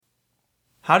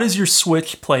How does your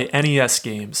Switch play NES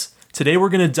games? Today we're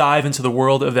going to dive into the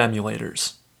world of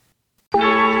emulators.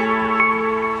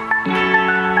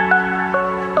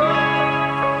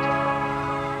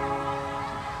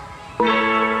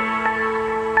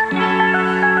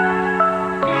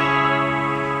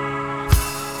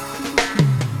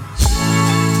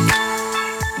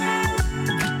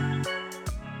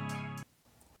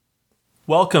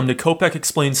 Welcome to Kopec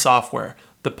Explains Software,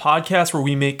 the podcast where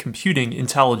we make computing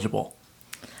intelligible.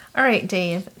 All right,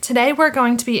 Dave. Today we're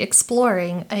going to be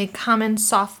exploring a common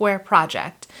software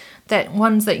project,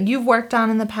 ones that you've worked on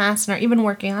in the past and are even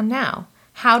working on now.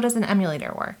 How does an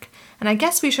emulator work? And I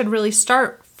guess we should really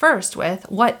start first with,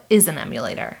 what is an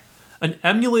emulator? An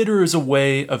emulator is a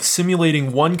way of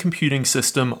simulating one computing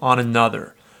system on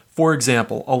another. For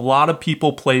example, a lot of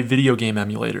people play video game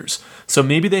emulators. So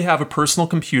maybe they have a personal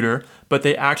computer, but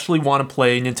they actually want to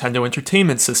play Nintendo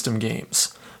Entertainment System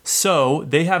games. So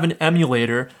they have an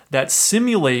emulator that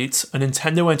simulates a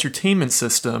Nintendo Entertainment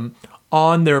System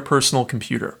on their personal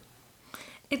computer.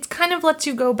 It kind of lets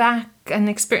you go back and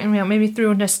experience, maybe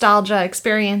through nostalgia,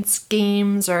 experience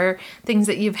games or things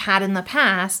that you've had in the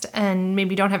past and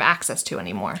maybe don't have access to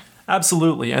anymore.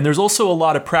 Absolutely, and there's also a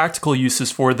lot of practical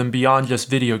uses for them beyond just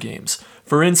video games.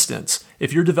 For instance,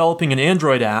 if you're developing an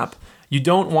Android app, you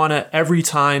don't want to, every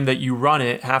time that you run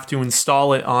it, have to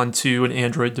install it onto an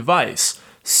Android device.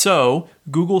 So,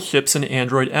 Google ships an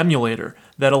Android emulator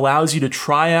that allows you to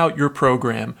try out your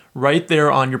program right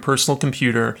there on your personal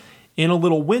computer in a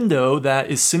little window that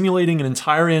is simulating an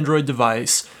entire Android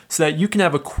device so that you can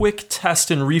have a quick test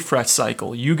and refresh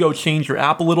cycle. You go change your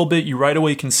app a little bit, you right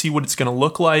away can see what it's going to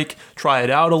look like, try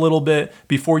it out a little bit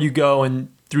before you go and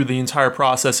through the entire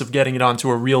process of getting it onto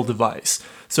a real device.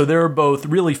 So there are both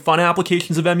really fun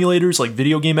applications of emulators, like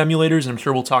video game emulators, and I'm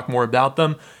sure we'll talk more about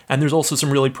them, and there's also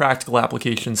some really practical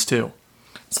applications too.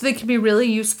 So they can be really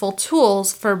useful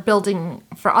tools for building,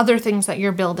 for other things that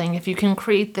you're building, if you can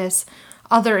create this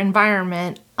other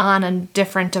environment on a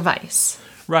different device.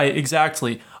 Right,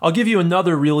 exactly. I'll give you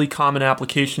another really common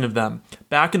application of them.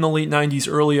 Back in the late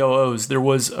 90s, early 00s, there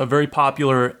was a very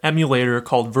popular emulator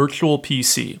called Virtual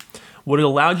PC. What it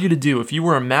allowed you to do, if you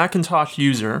were a Macintosh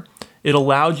user, it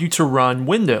allowed you to run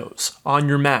Windows on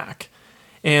your Mac.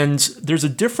 And there's a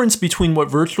difference between what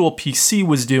Virtual PC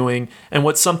was doing and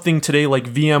what something today like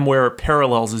VMware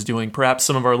Parallels is doing. Perhaps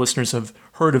some of our listeners have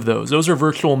heard of those. Those are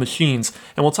virtual machines,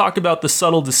 and we'll talk about the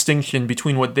subtle distinction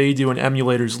between what they do and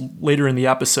emulators later in the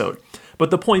episode. But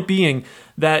the point being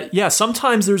that,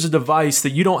 sometimes there's a device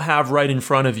that you don't have right in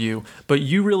front of you, but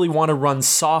you really want to run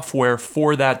software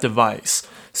for that device.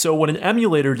 So what an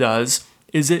emulator does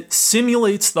is it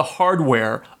simulates the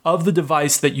hardware of the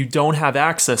device that you don't have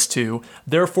access to,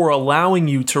 therefore allowing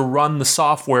you to run the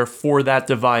software for that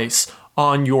device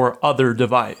on your other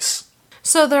device.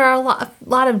 So there are a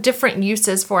lot of different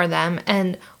uses for them,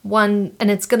 and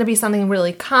it's going to be something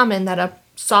really common that a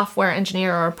software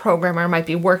engineer or a programmer might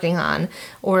be working on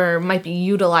or might be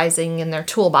utilizing in their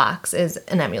toolbox is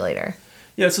an emulator.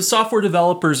 Yeah, so software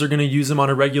developers are going to use them on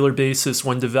a regular basis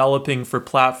when developing for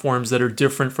platforms that are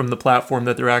different from the platform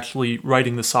that they're actually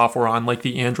writing the software on, like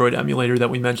the Android emulator that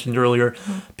we mentioned earlier.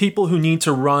 Mm-hmm. People who need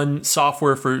to run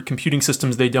software for computing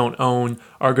systems they don't own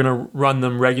are going to run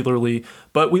them regularly.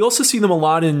 But we also see them a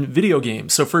lot in video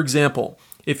games. So for example,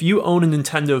 if you own a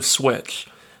Nintendo Switch,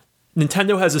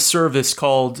 Nintendo has a service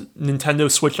called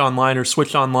Nintendo Switch Online or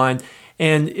Switch Online,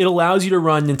 and it allows you to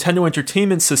run Nintendo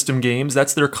Entertainment System games.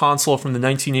 That's their console from the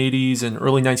 1980s and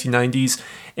early 1990s,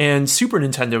 and Super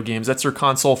Nintendo games. That's their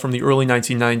console from the early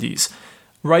 1990s,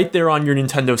 right there on your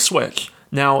Nintendo Switch.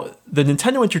 Now, the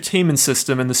Nintendo Entertainment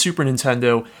System and the Super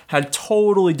Nintendo had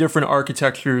totally different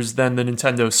architectures than the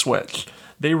Nintendo Switch.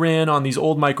 They ran on these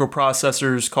old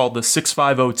microprocessors called the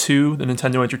 6502, the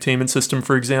Nintendo Entertainment System,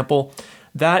 for example.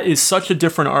 That is such a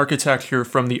different architecture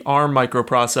from the ARM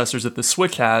microprocessors that the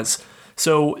Switch has.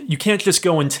 So you can't just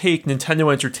go and take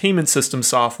Nintendo Entertainment System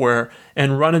software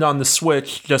and run it on the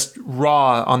Switch just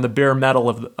raw on the bare metal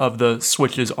of the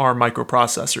Switch's ARM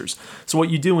microprocessors. So what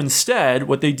you do instead,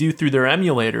 what they do through their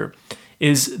emulator,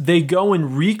 is they go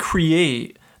and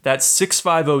recreate that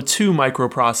 6502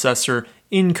 microprocessor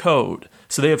in code.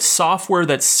 So they have software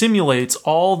that simulates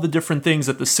all the different things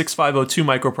that the 6502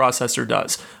 microprocessor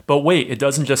does. But wait, it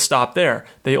doesn't just stop there.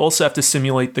 They also have to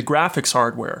simulate the graphics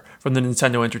hardware from the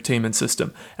Nintendo Entertainment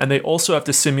System. And they also have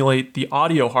to simulate the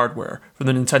audio hardware from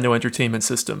the Nintendo Entertainment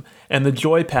System and the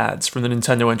joypads from the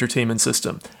Nintendo Entertainment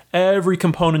System. Every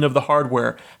component of the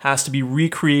hardware has to be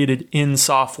recreated in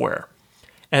software.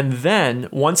 And then,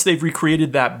 once they've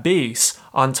recreated that base,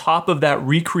 on top of that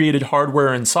recreated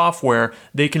hardware and software,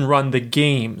 they can run the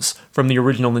games from the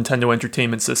original Nintendo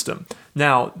Entertainment System.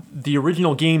 Now, the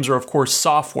original games are, of course,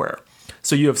 software.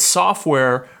 So you have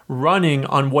software running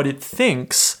on what it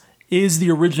thinks is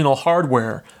the original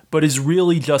hardware, but is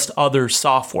really just other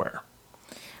software.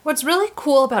 What's really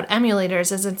cool about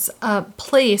emulators is it's a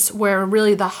place where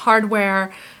really the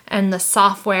hardware and the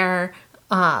software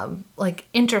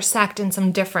intersect in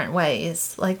some different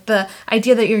ways. Like the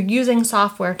idea that you're using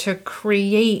software to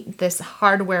create this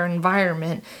hardware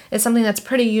environment is something that's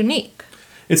pretty unique.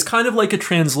 It's kind of like a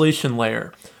translation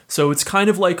layer. So it's kind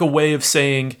of like a way of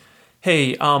saying,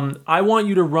 hey, I want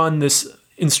you to run this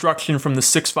instruction from the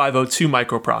 6502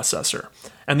 microprocessor.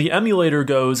 And the emulator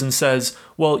goes and says,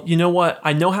 well, you know what?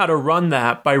 I know how to run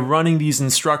that by running these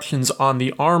instructions on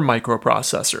the ARM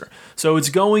microprocessor. So it's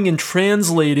going and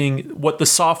translating what the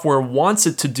software wants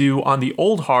it to do on the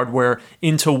old hardware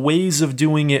into ways of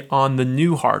doing it on the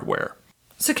new hardware.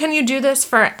 So can you do this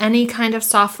for any kind of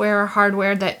software or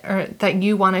hardware that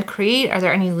you want to create? Are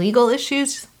there any legal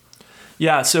issues?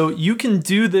 Yeah, so you can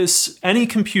do this. Any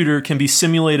computer can be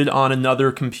simulated on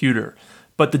another computer.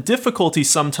 But the difficulty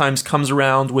sometimes comes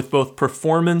around with both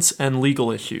performance and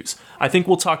legal issues. I think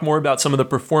we'll talk more about some of the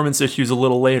performance issues a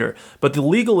little later, but the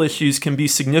legal issues can be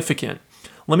significant.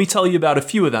 Let me tell you about a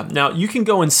few of them. Now, you can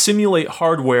go and simulate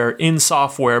hardware in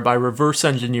software by reverse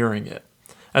engineering it.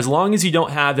 As long as you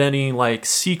don't have any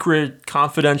secret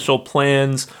confidential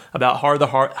plans about how the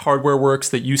hardware works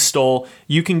that you stole,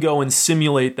 you can go and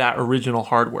simulate that original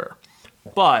hardware.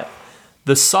 But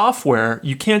the software,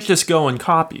 you can't just go and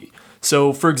copy.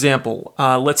 So, for example,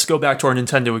 let's go back to our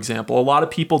Nintendo example. A lot of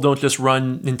people don't just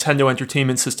run Nintendo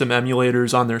Entertainment System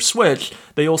emulators on their Switch.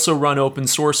 They also run open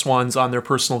source ones on their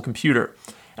personal computer.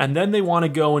 And then they want to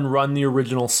go and run the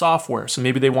original software. So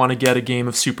maybe they want to get a game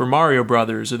of Super Mario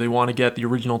Brothers, or they want to get the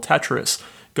original Tetris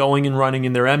going and running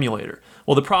in their emulator.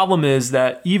 Well, the problem is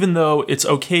that even though it's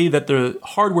okay that the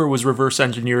hardware was reverse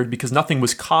engineered because nothing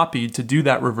was copied to do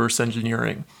that reverse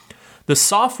engineering, the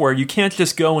software, you can't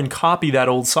just go and copy that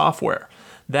old software.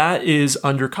 That is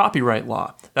under copyright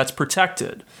law. That's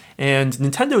protected. And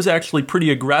Nintendo is actually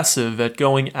pretty aggressive at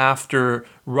going after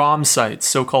ROM sites,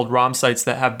 so-called ROM sites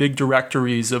that have big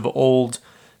directories of old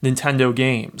Nintendo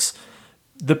games.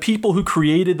 The people who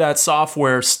created that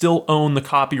software still own the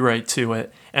copyright to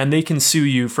it, and they can sue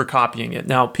you for copying it.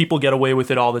 Now, people get away with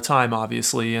it all the time,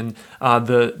 obviously, and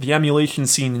the emulation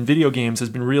scene in video games has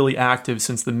been really active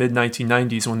since the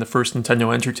mid-1990s when the first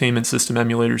Nintendo Entertainment System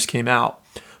emulators came out.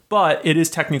 But it is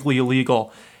technically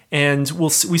illegal. And we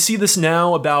see this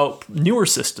now about newer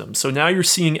systems. So now you're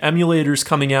seeing emulators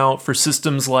coming out for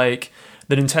systems like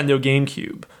the Nintendo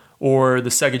GameCube, or the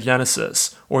Sega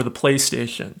Genesis, or the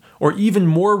PlayStation, or even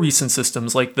more recent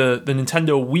systems like the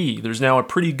Nintendo Wii. There's now a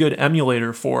pretty good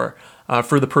emulator for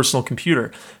the personal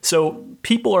computer. So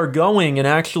people are going and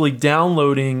actually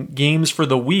downloading games for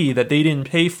the Wii that they didn't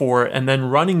pay for and then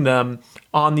running them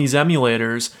on these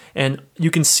emulators. And you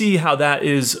can see how that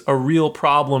is a real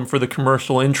problem for the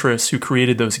commercial interests who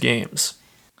created those games.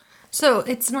 So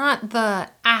it's not the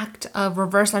act of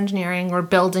reverse engineering or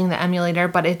building the emulator,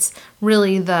 but it's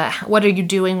really what are you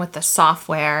doing with the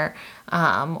software?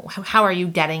 How are you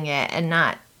getting it, and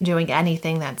not doing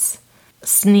anything that's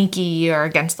sneaky or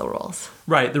against the rules.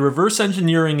 Right. The reverse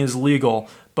engineering is legal,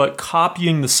 but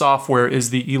copying the software is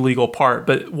the illegal part.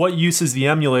 But what use is the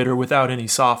emulator without any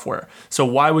software? So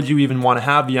why would you even want to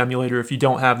have the emulator if you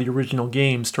don't have the original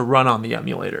games to run on the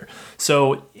emulator?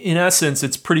 So in essence,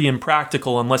 it's pretty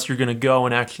impractical unless you're going to go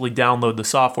and actually download the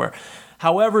software.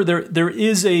 However, there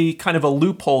is a kind of a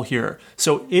loophole here.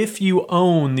 So if you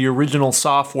own the original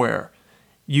software,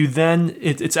 you then,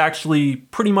 it's actually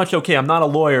pretty much okay. I'm not a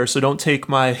lawyer, so don't take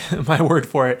my word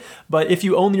for it. But if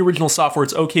you own the original software,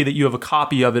 it's okay that you have a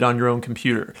copy of it on your own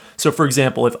computer. So for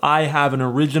example, if I have an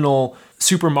original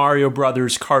Super Mario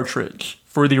Brothers cartridge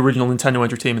for the original Nintendo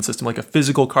Entertainment System, like a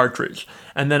physical cartridge,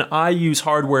 and then I use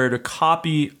hardware to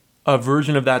copy a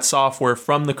version of that software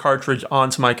from the cartridge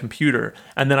onto my computer,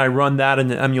 and then I run that in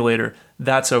an emulator,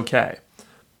 that's okay.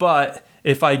 But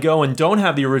if I go and don't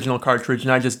have the original cartridge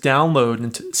and I just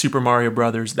download Super Mario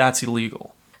Brothers, that's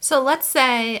illegal. So let's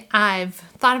say I've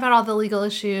thought about all the legal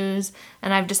issues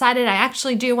and I've decided I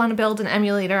actually do want to build an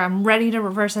emulator. I'm ready to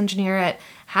reverse engineer it.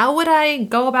 How would I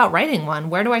go about writing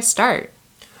one? Where do I start?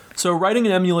 So writing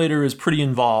an emulator is pretty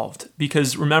involved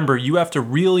because remember, you have to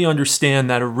really understand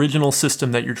that original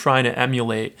system that you're trying to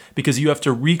emulate because you have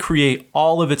to recreate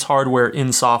all of its hardware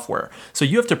in software. So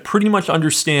you have to pretty much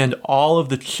understand all of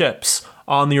the chips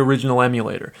on the original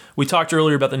emulator. We talked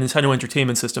earlier about the Nintendo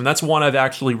Entertainment System. That's one I've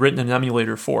actually written an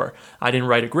emulator for. I didn't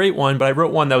write a great one, but I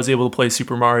wrote one that was able to play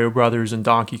Super Mario Brothers and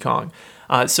Donkey Kong.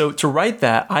 So to write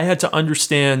that, I had to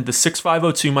understand the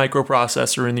 6502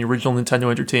 microprocessor in the original Nintendo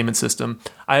Entertainment System.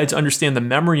 I had to understand the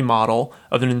memory model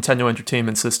of the Nintendo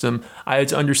Entertainment System. I had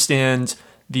to understand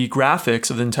the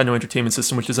graphics of the Nintendo Entertainment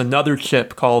System, which is another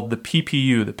chip called the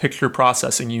PPU, the Picture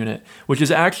Processing Unit, which is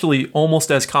actually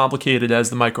almost as complicated as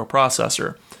the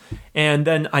microprocessor. And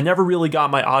then I never really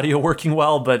got my audio working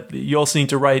well, but you also need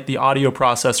to write the audio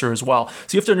processor as well.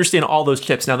 So you have to understand all those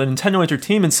chips. Now, the Nintendo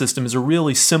Entertainment System is a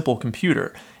really simple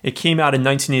computer. It came out in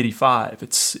 1985.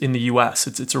 It's in the US.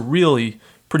 It's a really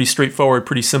pretty straightforward,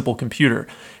 pretty simple computer.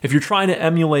 If you're trying to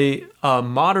emulate a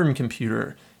modern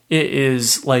computer, it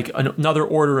is like another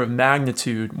order of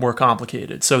magnitude more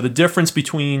complicated. So the difference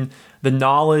between the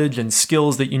knowledge and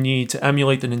skills that you need to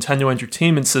emulate the Nintendo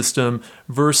Entertainment System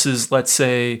versus, let's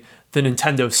say, the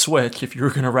Nintendo Switch, if you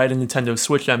were going to write a Nintendo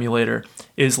Switch emulator,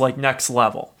 is like next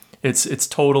level. It's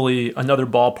totally another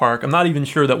ballpark. I'm not even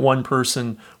sure that one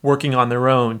person working on their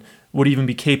own would even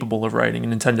be capable of writing a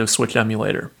Nintendo Switch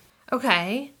emulator.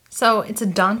 Okay, so it's a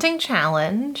daunting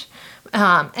challenge.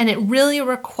 And it really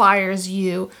requires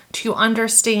you to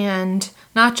understand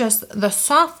not just the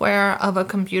software of a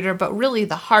computer, but really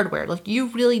the hardware. Like, you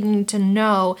really need to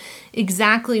know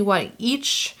exactly what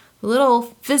each little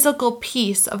physical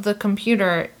piece of the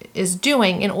computer is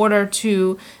doing in order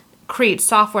to create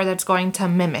software that's going to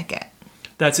mimic it.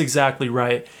 That's exactly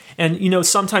right. And,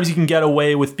 sometimes you can get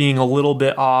away with being a little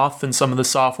bit off and some of the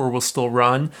software will still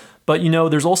run. But,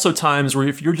 there's also times where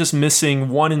if you're just missing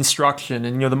one instruction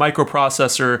and, the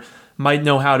microprocessor might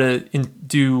know how to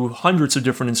do hundreds of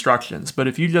different instructions. But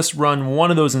if you just run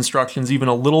one of those instructions even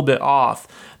a little bit off,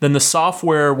 then the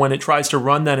software, when it tries to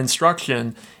run that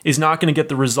instruction, is not going to get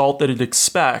the result that it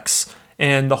expects.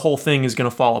 And the whole thing is going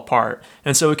to fall apart.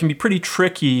 And so it can be pretty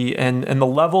tricky, and the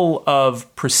level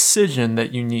of precision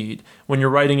that you need when you're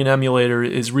writing an emulator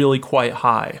is really quite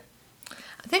high.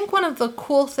 I think one of the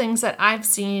cool things that I've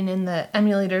seen in the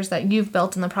emulators that you've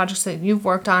built and the projects that you've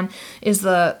worked on is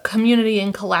the community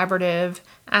and collaborative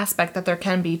aspect that there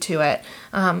can be to it.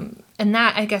 And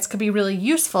that, I guess, could be really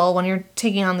useful when you're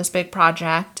taking on this big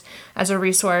project as a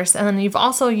resource. And then you've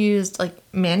also used like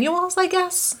manuals, I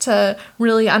guess, to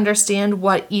really understand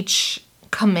what each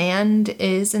command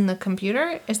is in the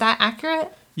computer. Is that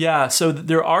accurate? Yeah, so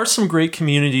there are some great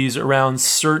communities around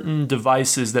certain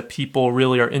devices that people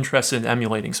really are interested in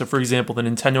emulating. So for example, the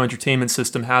Nintendo Entertainment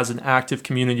System has an active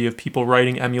community of people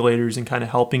writing emulators and kind of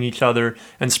helping each other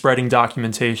and spreading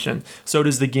documentation. So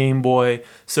does the Game Boy,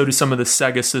 so do some of the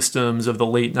Sega systems of the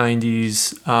late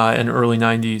 90s and early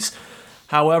 90s.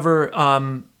 However,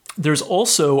 there's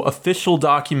also official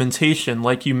documentation,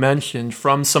 like you mentioned,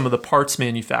 from some of the parts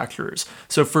manufacturers.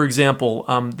 So, for example,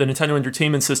 the Nintendo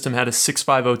Entertainment System had a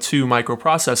 6502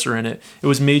 microprocessor in it. It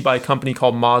was made by a company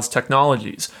called Moz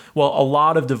Technologies. Well, a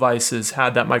lot of devices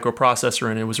had that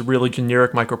microprocessor in it. It was a really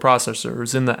generic microprocessor. It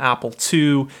was in the Apple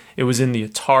II. It was in the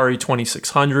Atari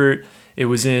 2600. It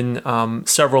was in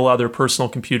several other personal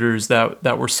computers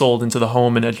that were sold into the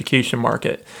home and education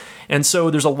market. And so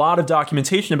there's a lot of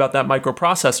documentation about that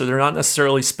microprocessor. They're not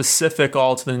necessarily specific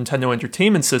all to the Nintendo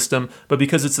Entertainment System, but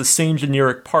because it's the same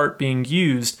generic part being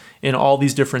used in all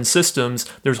these different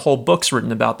systems, there's whole books written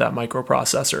about that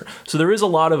microprocessor. So there is a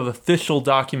lot of official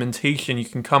documentation you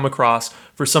can come across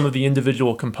for some of the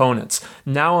individual components.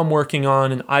 Now I'm working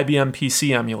on an IBM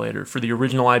PC emulator for the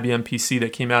original IBM PC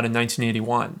that came out in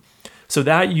 1981. So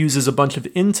that uses a bunch of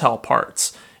Intel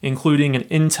parts, including an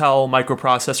Intel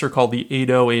microprocessor called the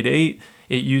 8088.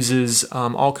 It uses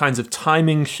all kinds of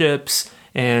timing chips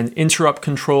and interrupt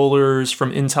controllers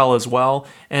from Intel as well.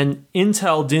 And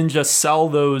Intel didn't just sell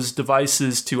those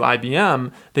devices to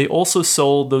IBM, they also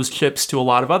sold those chips to a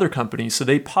lot of other companies. So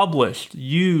they published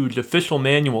huge official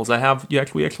manuals. We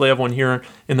actually have one here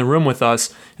in the room with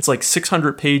us. It's like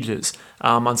 600 pages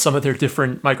on some of their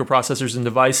different microprocessors and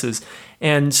devices.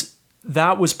 And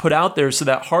that was put out there so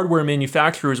that hardware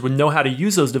manufacturers would know how to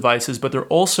use those devices, but they're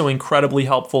also incredibly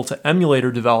helpful to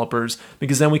emulator developers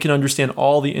because then we can understand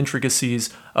all the intricacies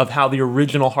of how the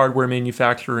original hardware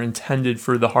manufacturer intended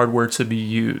for the hardware to be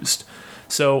used.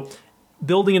 So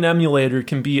building an emulator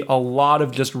can be a lot of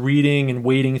just reading and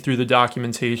wading through the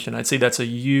documentation. I'd say that's a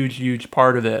huge, huge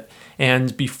part of it.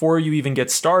 And before you even get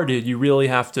started, you really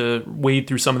have to wade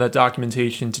through some of that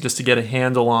documentation to get a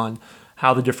handle on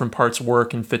how the different parts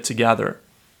work and fit together.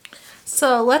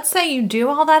 So let's say you do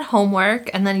all that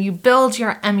homework and then you build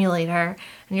your emulator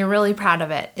and you're really proud of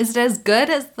it. Is it as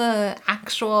good as the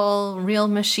actual real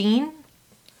machine?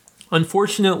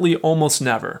 Unfortunately, almost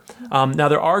never. Now,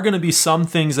 there are going to be some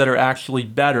things that are actually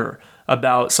better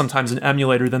about sometimes an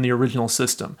emulator than the original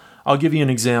system. I'll give you an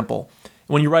example.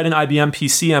 When you write an IBM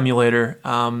PC emulator,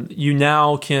 you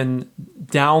now can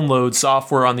download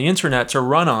software on the internet to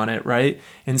run on it, right?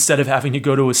 Instead of having to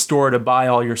go to a store to buy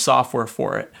all your software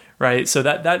for it, right? So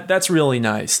that's really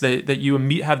nice that you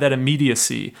have that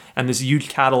immediacy and this huge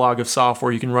catalog of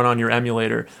software you can run on your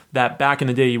emulator that back in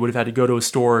the day you would have had to go to a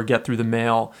store or get through the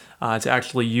mail to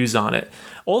actually use on it.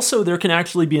 Also, there can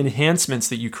actually be enhancements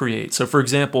that you create. So for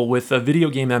example, with a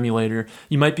video game emulator,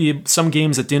 you might be some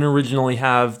games that didn't originally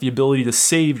have the ability to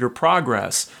save your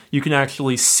progress. You can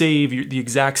actually save the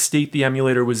exact state the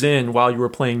emulator was in while you were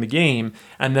playing the game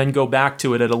and then go back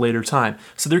to it at a later time.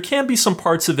 So there can be some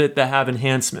parts of it that have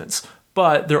enhancements,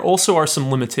 but there also are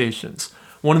some limitations.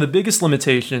 One of the biggest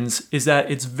limitations is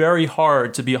that it's very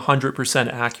hard to be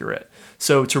 100% accurate.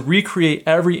 So to recreate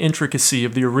every intricacy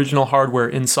of the original hardware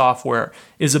in software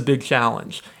is a big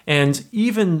challenge. And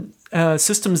even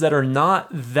systems that are not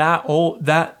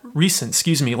that recent,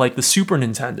 like the Super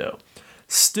Nintendo,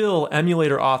 still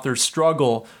emulator authors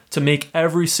struggle to make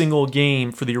every single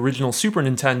game for the original Super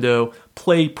Nintendo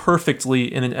play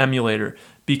perfectly in an emulator.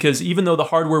 Because even though the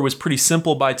hardware was pretty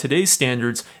simple by today's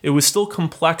standards, it was still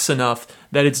complex enough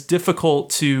that it's difficult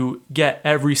to get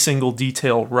every single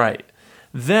detail right.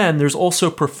 Then there's also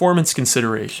performance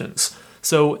considerations.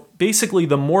 So basically,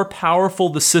 the more powerful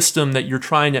the system that you're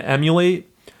trying to emulate,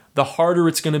 the harder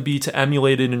it's going to be to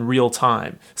emulate it in real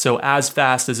time. So as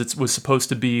fast as it was supposed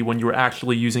to be when you were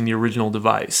actually using the original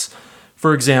device.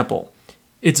 For example,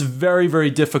 it's very,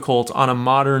 very difficult on a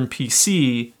modern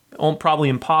PC, probably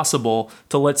impossible,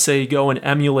 to, let's say, go and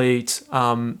emulate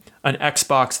an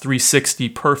Xbox 360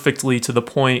 perfectly to the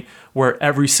point where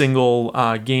every single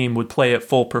game would play at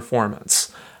full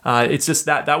performance. It's just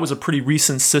that was a pretty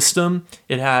recent system.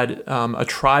 It had a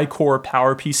tri-core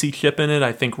PowerPC chip in it,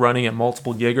 I think running at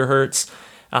multiple gigahertz.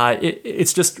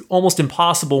 It's just almost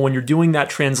impossible when you're doing that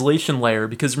translation layer,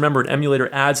 because remember, an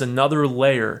emulator adds another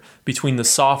layer between the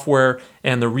software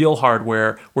and the real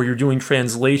hardware where you're doing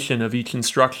translation of each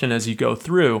instruction as you go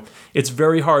through. It's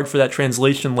very hard for that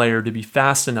translation layer to be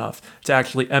fast enough to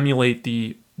actually emulate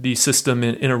the system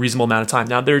in a reasonable amount of time.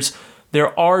 Now,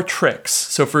 there are tricks.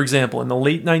 So for example, in the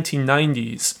late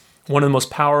 1990s, one of the most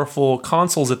powerful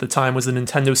consoles at the time was the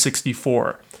Nintendo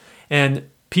 64. And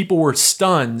people were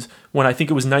stunned when, I think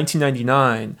it was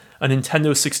 1999, a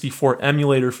Nintendo 64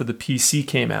 emulator for the PC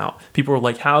came out. People were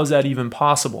like, how is that even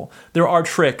possible? There are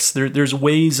tricks. There's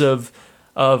ways of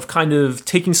kind of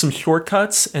taking some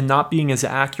shortcuts and not being as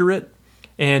accurate,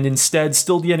 and instead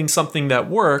still getting something that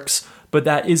works, but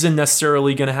that isn't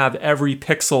necessarily going to have every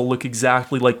pixel look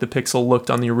exactly like the pixel looked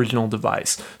on the original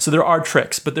device. So there are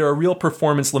tricks, but there are real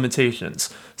performance limitations.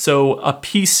 So a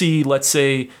PC, let's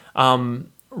say,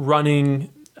 running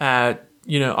at,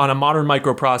 on a modern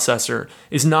microprocessor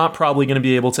is not probably going to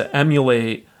be able to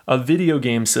emulate a video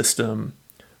game system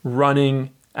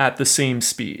running at the same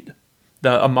speed,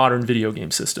 a modern video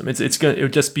game system. It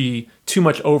would just be too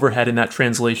much overhead in that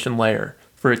translation layer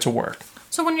for it to work.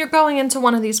 So when you're going into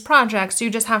one of these projects, you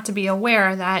just have to be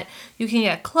aware that you can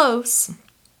get close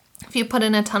if you put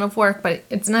in a ton of work, but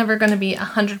it's never going to be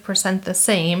 100% the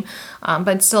same, but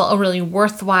it's still a really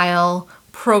worthwhile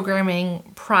programming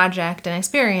project and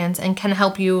experience, and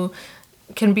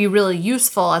can be really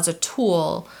useful as a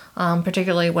tool,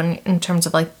 particularly when in terms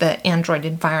of like the Android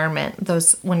environment,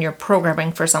 when you're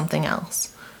programming for something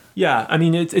else. Yeah, I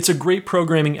mean, it's a great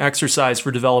programming exercise for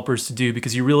developers to do,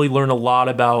 because you really learn a lot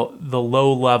about the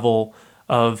low level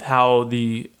of how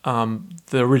the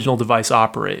original device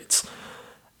operates.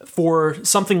 For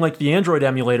something like the Android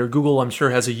emulator, Google, I'm sure,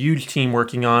 has a huge team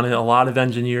working on it, a lot of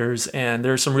engineers, and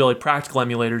there's some really practical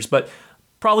emulators. But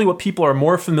probably what people are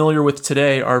more familiar with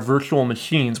today are virtual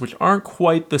machines, which aren't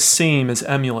quite the same as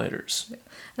emulators.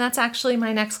 That's actually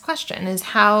my next question, is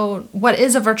what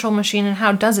is a virtual machine and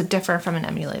how does it differ from an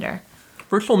emulator?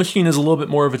 Virtual machine is a little bit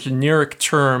more of a generic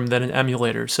term than an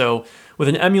emulator. So with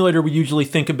an emulator, we usually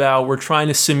think about we're trying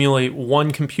to simulate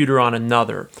one computer on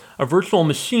another. A virtual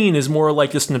machine is more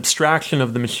like just an abstraction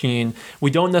of the machine. We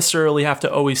don't necessarily have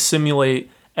to always simulate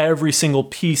every single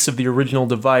piece of the original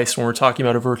device when we're talking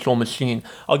about a virtual machine.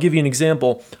 I'll give you an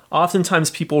example. Oftentimes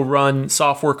people run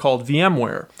software called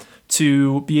VMware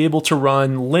to be able to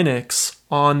run Linux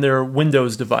on their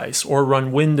Windows device or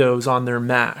run Windows on their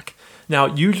Mac.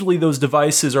 Now, usually those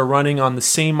devices are running on the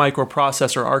same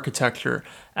microprocessor architecture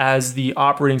as the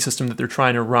operating system that they're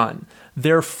trying to run.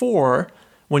 Therefore,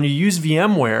 when you use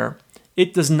VMware,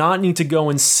 it does not need to go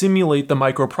and simulate the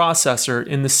microprocessor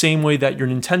in the same way that your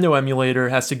Nintendo emulator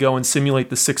has to go and simulate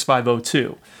the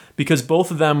 6502. because both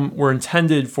of them were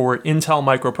intended for Intel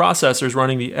microprocessors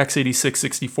running the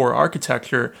x86-64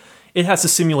 architecture, it has to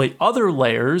simulate other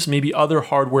layers, maybe other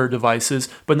hardware devices,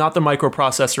 but not the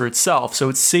microprocessor itself. So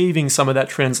it's saving some of that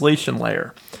translation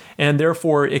layer. And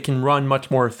therefore, it can run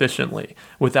much more efficiently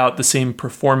without the same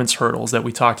performance hurdles that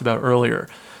we talked about earlier.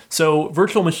 So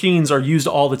virtual machines are used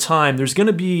all the time. There's going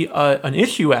to be an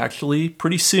issue actually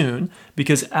pretty soon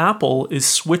because Apple is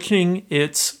switching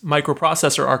its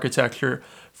microprocessor architecture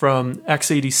from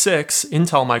x86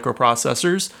 Intel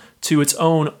microprocessors to its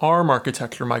own ARM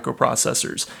architecture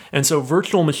microprocessors. And so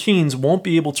virtual machines won't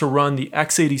be able to run the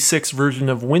x86 version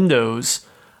of Windows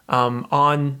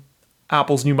on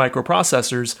Apple's new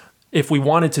microprocessors. If we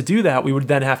wanted to do that, we would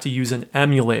then have to use an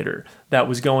emulator that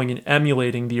was going and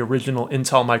emulating the original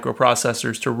Intel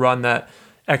microprocessors to run that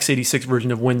x86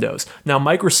 version of Windows. Now,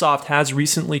 Microsoft has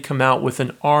recently come out with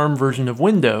an ARM version of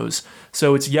Windows,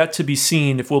 so it's yet to be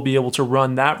seen if we'll be able to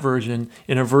run that version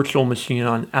in a virtual machine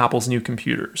on Apple's new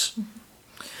computers.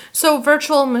 So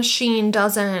virtual machine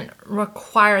doesn't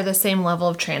require the same level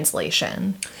of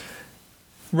translation.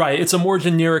 Right, it's a more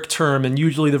generic term, and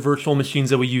usually the virtual machines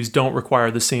that we use don't require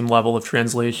the same level of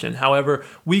translation. However,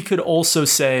 we could also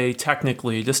say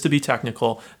technically, just to be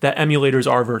technical, that emulators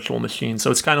are virtual machines.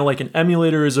 So it's kind of like an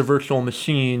emulator is a virtual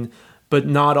machine, but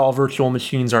not all virtual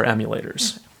machines are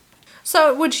emulators.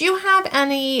 So would you have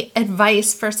any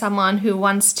advice for someone who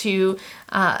wants to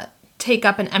take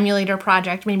up an emulator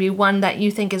project, maybe one that you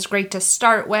think is great to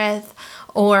start with,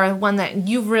 or one that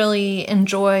you've really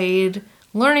enjoyed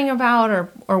learning about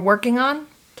or working on?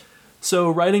 So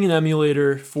writing an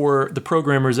emulator for the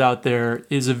programmers out there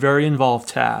is a very involved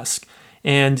task.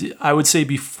 And I would say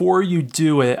before you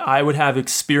do it, I would have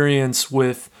experience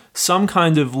with some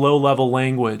kind of low-level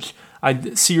language.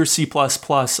 C or C++,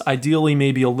 ideally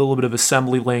maybe a little bit of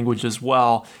assembly language as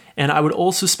well. And I would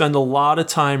also spend a lot of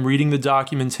time reading the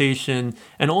documentation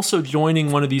and also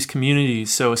joining one of these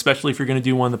communities. So especially if you're going to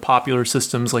do one of the popular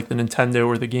systems like the Nintendo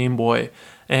or the Game Boy,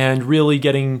 and really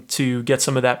getting to get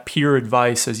some of that peer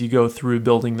advice as you go through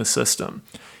building the system.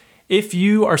 If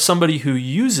you are somebody who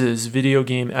uses video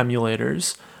game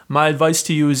emulators, my advice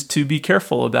to you is to be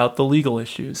careful about the legal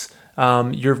issues.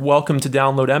 You're welcome to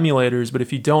download emulators, but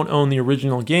if you don't own the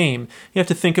original game, you have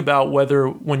to think about whether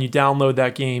when you download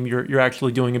that game, you're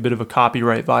actually doing a bit of a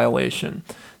copyright violation.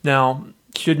 Now,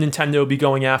 should Nintendo be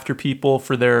going after people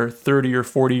for their 30 or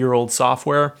 40-year-old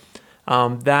software?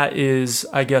 That is,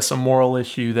 I guess, a moral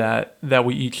issue that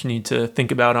we each need to think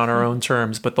about on our own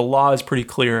terms. But the law is pretty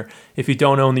clear. If you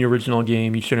don't own the original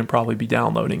game, you shouldn't probably be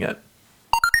downloading it.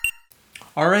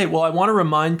 All right, well, I want to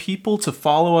remind people to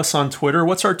follow us on Twitter.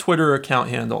 What's our Twitter account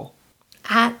handle?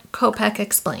 @Kopec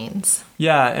Explains.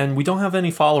 Yeah, and we don't have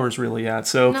any followers really yet,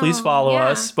 so please follow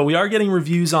us. But we are getting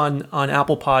reviews on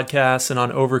Apple Podcasts and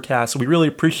on Overcast, so we really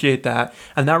appreciate that.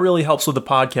 And that really helps with the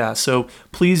podcast. So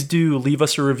please do leave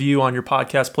us a review on your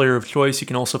podcast player of choice. You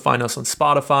can also find us on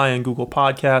Spotify and Google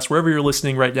Podcasts. Wherever you're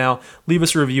listening right now, leave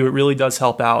us a review. It really does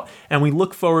help out. And we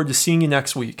look forward to seeing you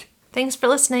next week. Thanks for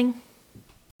listening.